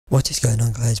What is going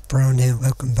on, guys? Brown here,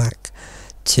 welcome back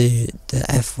to the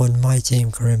F1 My Team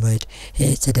career mode,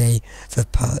 here today for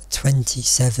part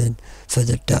 27 for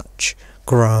the Dutch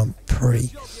Grand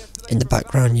Prix. In the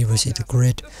background you will see the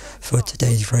grid for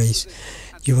today's race.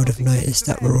 You would have noticed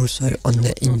that we're also on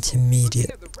the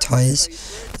intermediate tyres.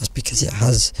 That's because it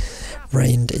has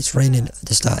rained. It's raining at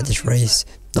the start of this race.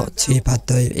 Not too bad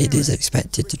though, it is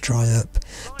expected to dry up,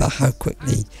 but how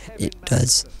quickly it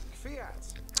does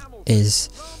is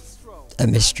a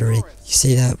mystery. You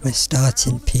see that we're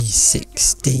starting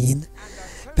P16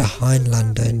 behind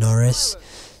Lando Norris,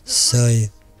 so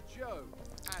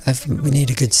I think we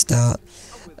need a good start.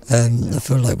 I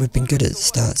feel like we've been good at the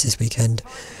starts this weekend,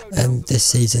 this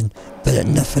season, but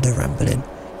enough of the rambling.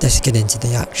 Let's get into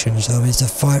the action. So is the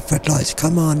 5 red lights,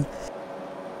 come on.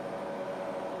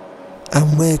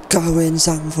 And we're going,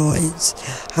 Zanvort.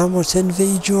 It's Hamilton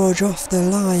v George off the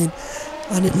line.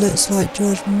 And it looks like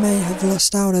George may have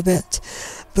lost out a bit,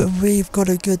 but we've got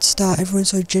a good start.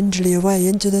 Everyone's so gingerly away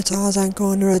into the Tarzan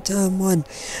corner at turn 1.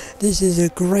 This is a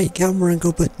great camera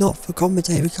angle, but not for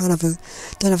commentating. We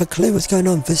don't have a clue what's going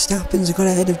on. Verstappen's got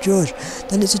ahead of George.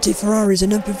 Then it's the two Ferraris,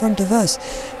 and up in front of us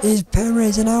is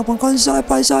Perez and Albon going side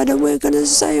by side, and we're going to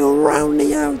sail round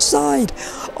the outside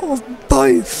of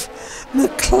both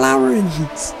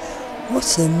McLarens.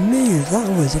 What a move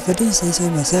that was, if I do say so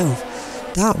myself.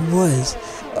 That was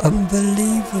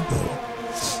unbelievable.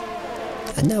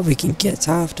 And now we can get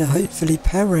after hopefully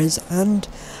Perez and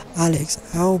Alex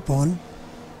Albon,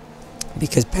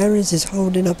 because Perez is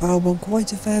holding up Albon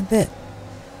quite a fair bit.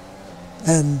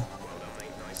 And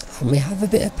we have a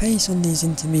bit of pace on these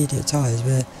intermediate tyres.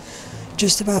 We're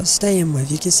just about staying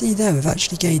with, you can see there we've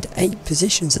actually gained 8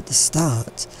 positions at the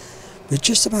start. We're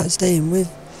just about staying with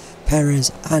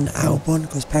Perez and Albon,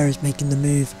 because Perez making the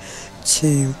move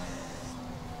to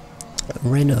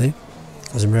Renault,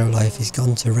 because in real life he's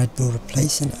gone to Red Bull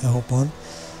replacing Albon.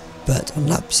 But on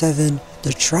lap 7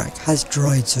 the track has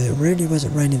dried, so it really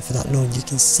wasn't raining for that long. You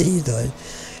can see though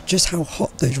just how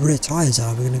hot those rear tyres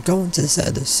are. We're going to go on to the set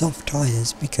of the soft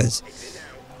tyres, because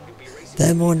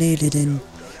they're more needed in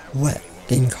wet,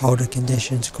 in colder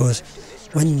conditions, because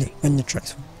when the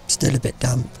track's still a bit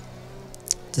damp,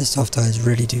 the soft tyres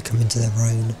really do come into their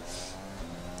own.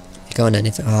 If you go on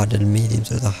anything harder than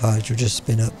mediums or the hard, you'll just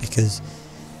spin up, because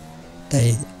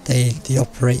the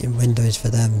operating windows for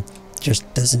them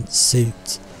just doesn't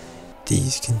suit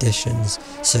these conditions,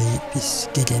 so you'd be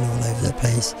skidding all over the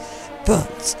place.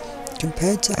 But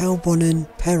compared to Albon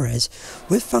and Perez,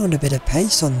 we've found a bit of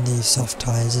pace on these soft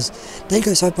tyres as they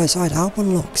go side by side.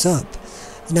 Albon locks up,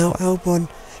 and now Albon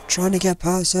trying to get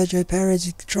past Sergio Perez.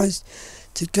 He tries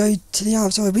to go to the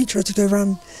outside. We try to go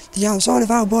around the outside of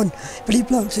Albon, but he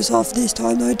blocks us off this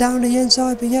time though. Down the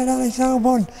inside we get Alex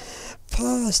Albon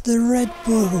past the Red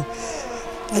Bull,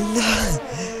 and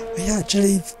now we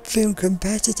actually feel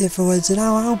competitive for once, and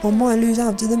now Albon might lose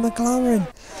out to the McLaren.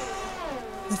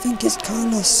 I think it's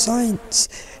Carlos Sainz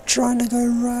trying to go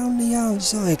round the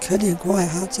outside, couldn't quite,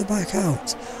 had to back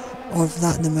out of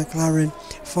that, the McLaren,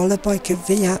 followed by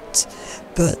Kvyat,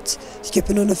 but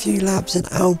skipping on a few laps, and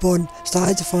Albon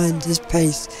started to find his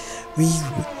pace. We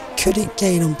couldn't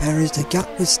gain on Perez, the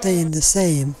gap was staying the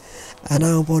same, and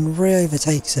Albon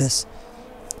re-overtakes us,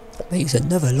 makes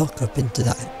another lock up into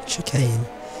that chicane,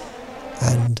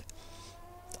 and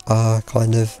our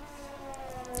kind of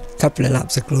couple of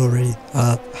laps of glory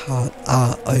are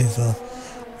over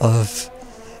of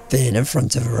being in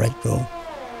front of a Red Bull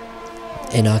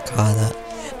in our car that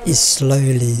is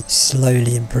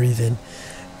slowly improving.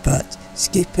 But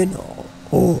skipping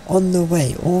all the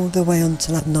way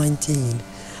onto lap 19,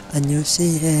 and you'll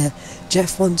see here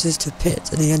Jeff wants us to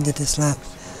pit at the end of this lap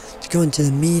to go into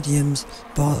the mediums,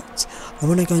 but I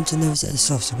want to go into another set of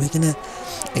softs, so we're going to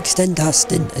extend our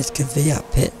stint as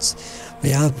Kvyat pits.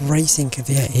 We are racing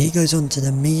Kvyat, he goes on to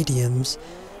the mediums,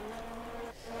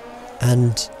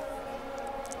 and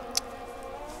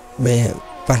we're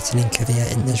battling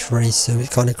Kvyat in this race, so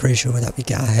it's kind of crucial that we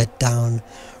get our head down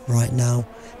right now,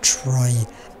 try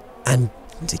and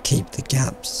to keep the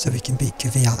gaps so we can beat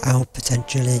Kvyat out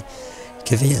potentially.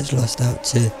 Kvyat's lost out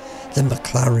to the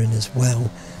McLaren as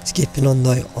well. Skipping on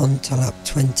though onto lap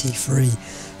 23,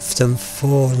 some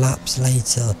 4 laps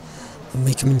later, and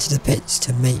we come into the pits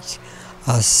to make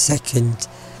our second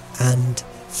and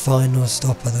final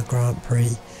stop of the Grand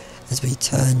Prix. As we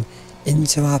turn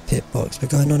into our pit box, we're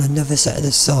going on another set of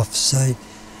the softs, so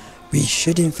we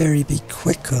should in theory be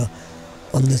quicker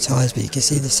on the tyres, but you can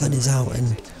see the sun is out,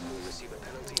 and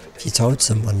if you told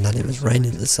someone that it was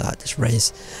raining at the start of this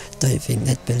race, I don't think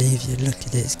they'd believe you. Look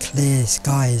at it, it's clear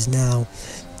skies now,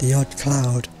 the odd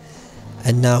cloud,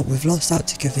 and now we've lost out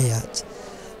to Kvyat,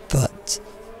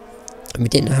 and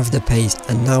we didn't have the pace,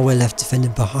 and now we're left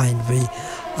defending behind. We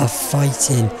are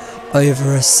fighting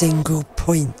over a single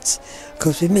point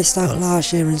because we missed out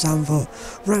last year in Zanvort.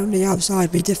 Round the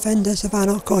outside we defend us of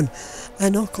Ocon,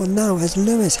 and Ocon now has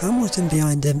Lewis Hamilton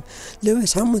behind him.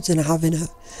 Lewis Hamilton having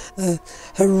a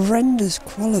horrendous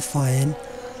qualifying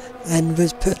and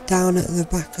was put down at the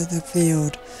back of the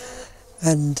field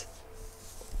and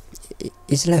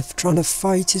is left trying to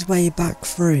fight his way back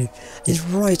through. He's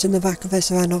right on the back of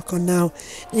Esteban Ocon now.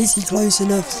 Is he close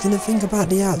enough? He's going to think about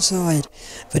the outside,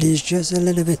 but he's just a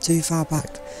little bit too far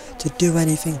back to do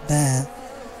anything there.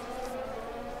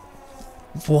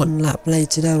 One lap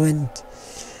later though, and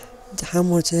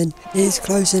Hamilton is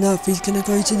close enough. He's going to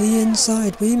go to the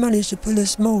inside. We managed to pull a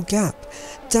small gap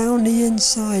down the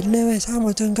inside. Lewis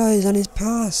Hamilton goes and is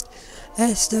past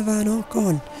Esteban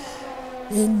Ocon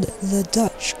in the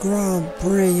Dutch Grand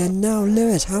Prix, and now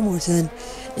Lewis Hamilton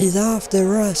is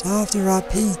after us, after our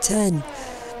P10,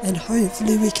 and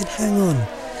hopefully we can hang on.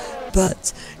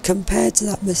 But compared to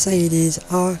that Mercedes,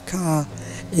 our car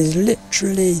is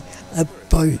literally a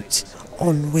boat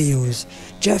on wheels.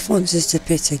 Jeff wants us to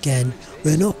pit again.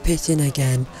 We're not pitting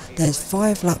again. There's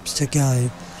 5 laps to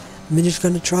go. We're just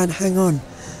going to try and hang on.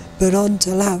 But on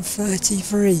to lap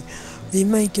 33, we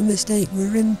make a mistake.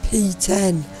 We're in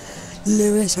P10.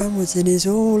 Lewis Hamilton is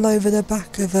all over the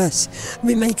back of us.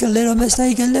 We make a little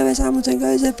mistake and Lewis Hamilton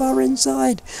goes up our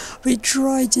inside. We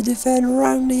try to defend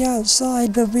round the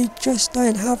outside, but we just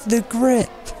don't have the grip.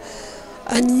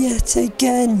 And yet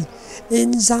again,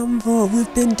 in Zanvort,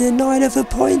 we've been denied of a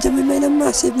point, and we made a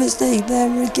massive mistake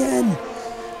there again.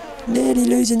 Nearly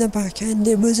losing the back end.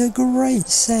 It was a great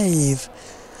save.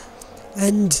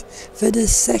 And for the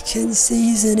second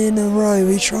season in a row,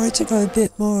 we tried to go a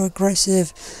bit more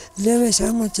aggressive. Lewis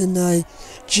Hamilton though,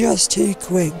 just too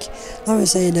quick. Like I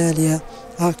was saying earlier,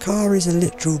 our car is a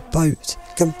literal boat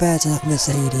compared to that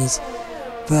Mercedes.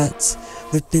 But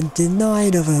we've been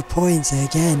denied of a point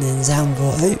again in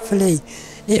Zanvort. Hopefully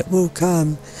it will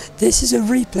come. This is a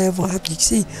replay of what happened. You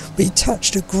can see we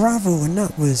touched a gravel, and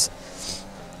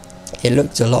it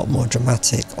looked a lot more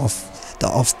dramatic off the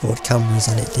off-board cameras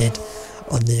than it did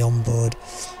on the onboard.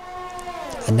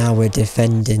 And now we're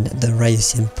defending the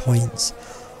racing points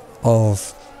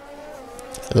of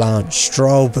Lance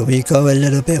Stroll, but we go a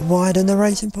little bit wide, and the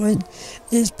racing point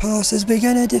is past us. We're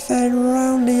going to defend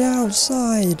around the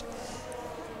outside,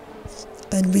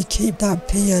 and we keep that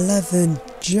P11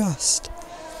 just.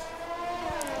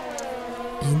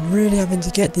 And really having to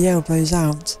get the elbows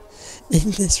out in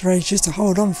this race just to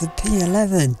hold on for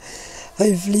P11.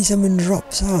 Hopefully someone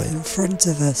drops out in front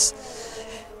of us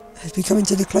as we come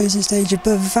into the closing stage.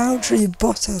 But Valtteri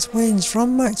Bottas wins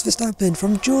from Max Verstappen,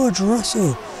 from George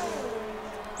Russell.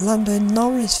 Lando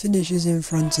Norris finishes in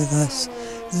front of us.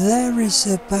 There is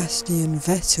Sebastian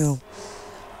Vettel.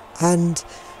 And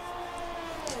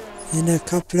in a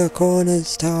couple of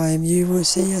corners time you will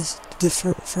see us, the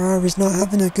Ferrari's not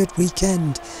having a good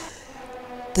weekend.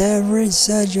 There is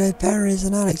Sergio Perez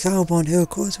and Alex Albon, who of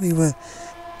course we were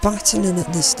battling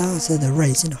at the start of the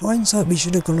race. In hindsight we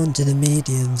should have gone on to the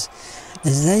mediums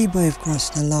as they both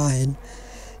crossed the line.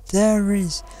 There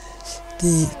is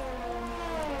the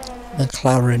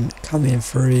McLaren coming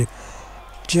through.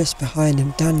 Just behind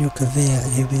him Daniel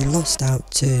Kvyat, who we lost out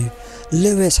to.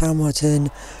 Lewis Hamilton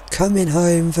coming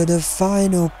home for the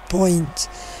final point,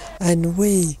 and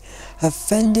we have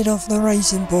fended off the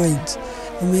racing point,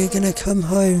 and we are going to come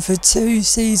home for 2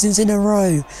 seasons in a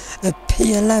row at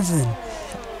P11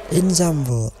 in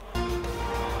Zanvort.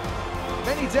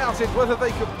 Many doubted whether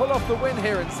they could pull off the win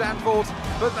here in Zanvort,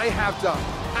 but they have done,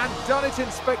 and done it in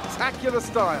spectacular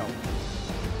style.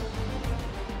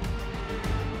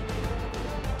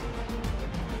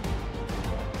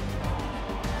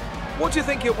 What do you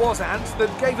think it was, Ant,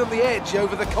 that gave them the edge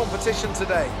over the competition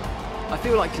today? I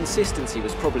feel like consistency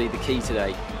was probably the key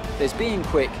today. There's being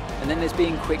quick, and then there's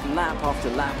being quick lap after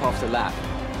lap after lap.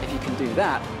 If you can do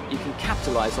that, you can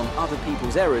capitalise on other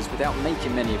people's errors without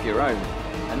making many of your own.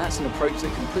 And that's an approach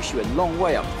that can push you a long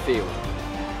way up the field.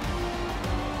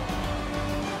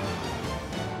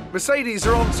 Mercedes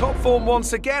are on top form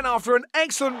once again after an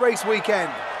excellent race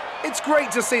weekend. It's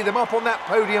great to see them up on that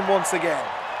podium once again.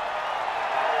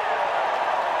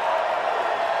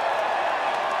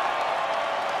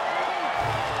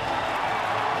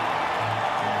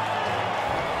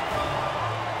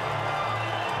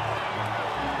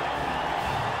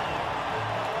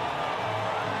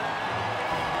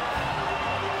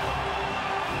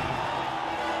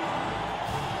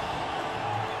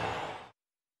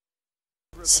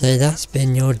 So that's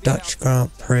been your Dutch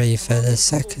Grand Prix for the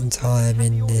second time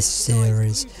in this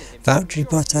series. Valtteri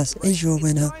Bottas is your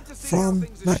winner, from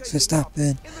Max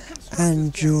Verstappen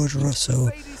and George Russell.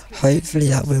 Hopefully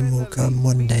that win will come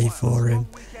one day for him.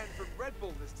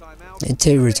 In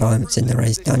 2 retirements in the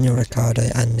race, Daniel Ricciardo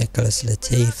and Nicholas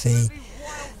Latifi.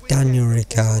 Daniel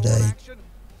Ricciardo,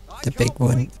 the big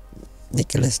one.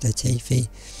 Nicholas Latifi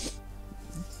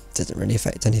doesn't really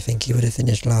affect anything, he would have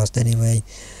finished last anyway.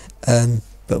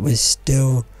 But we're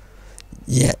still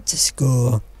yet to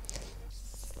score.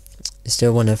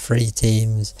 Still one of 3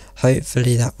 teams.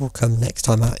 Hopefully that will come next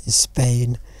time out in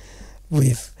Spain.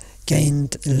 We've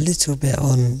gained a little bit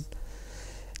on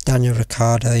Daniel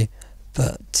Ricciardo,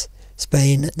 but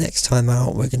Spain next time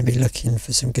out we're going to be looking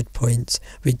for some good points.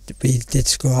 We did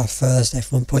score our first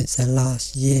F1 points there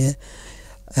last year,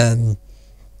 and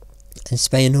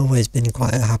Spain always been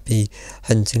quite a happy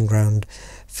hunting ground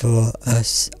for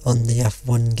us on the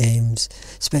F1 games,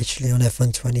 especially on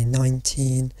F1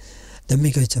 2019. Then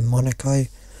we go to Monaco.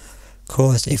 Of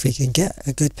course, if we can get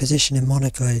a good position in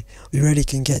Monaco, we really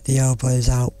can get the elbows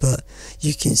out. But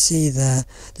you can see there,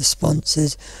 the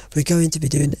sponsors, we're going to be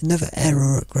doing another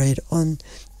aero upgrade on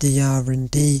the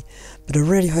R&D. But I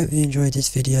really hope you enjoyed this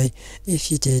video. If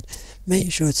you did,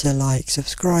 make sure to like,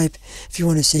 subscribe if you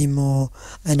want to see more,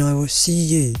 and I will see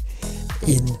you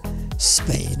in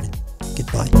Spain.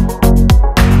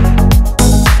 Goodbye.